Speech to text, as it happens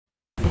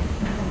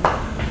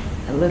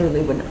I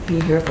literally would not be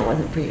here if it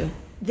wasn't for you.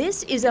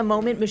 This is a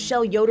moment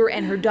Michelle Yoder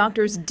and her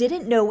doctors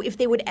didn't know if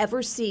they would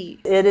ever see.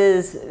 It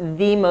is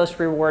the most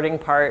rewarding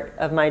part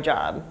of my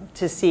job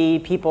to see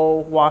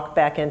people walk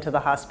back into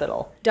the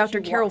hospital. Dr.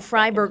 Carol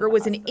Freiberger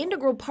was an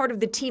integral part of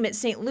the team at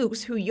St.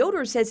 Luke's who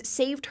Yoder says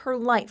saved her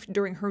life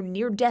during her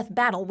near-death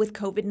battle with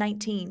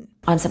COVID-19.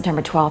 On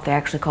September 12th, they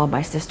actually called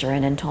my sister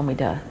in and told me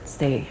to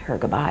say her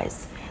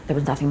goodbyes. There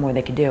was nothing more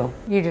they could do.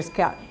 You just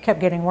kept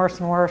getting worse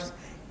and worse.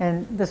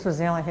 And this was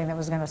the only thing that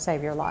was going to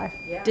save your life.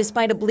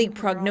 Despite a bleak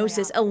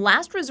prognosis, a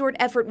last resort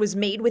effort was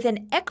made with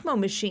an ECMO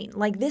machine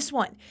like this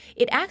one.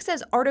 It acts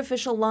as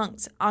artificial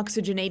lungs,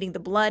 oxygenating the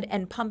blood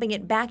and pumping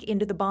it back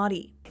into the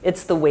body.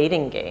 It's the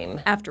waiting game.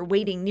 After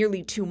waiting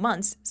nearly 2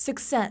 months,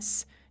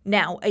 success.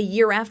 Now, a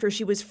year after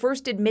she was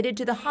first admitted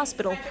to the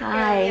hospital,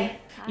 Hi.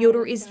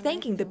 Yoder is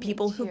thanking the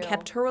people who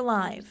kept her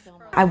alive.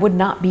 I would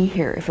not be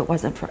here if it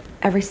wasn't for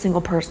every single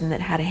person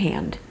that had a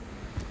hand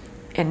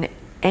in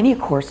any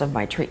course of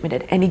my treatment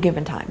at any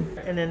given time.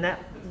 And then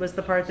that was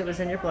the part that was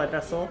in your blood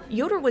vessel.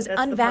 Yoder was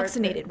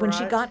unvaccinated when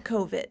she got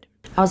COVID.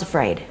 I was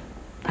afraid.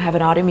 I have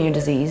an autoimmune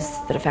disease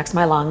that affects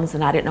my lungs,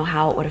 and I didn't know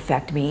how it would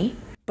affect me.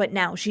 But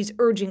now she's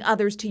urging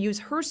others to use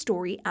her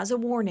story as a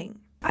warning.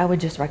 I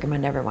would just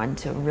recommend everyone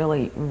to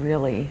really,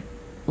 really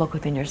look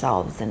within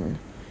yourselves and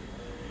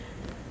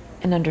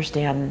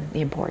understand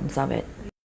the importance of it.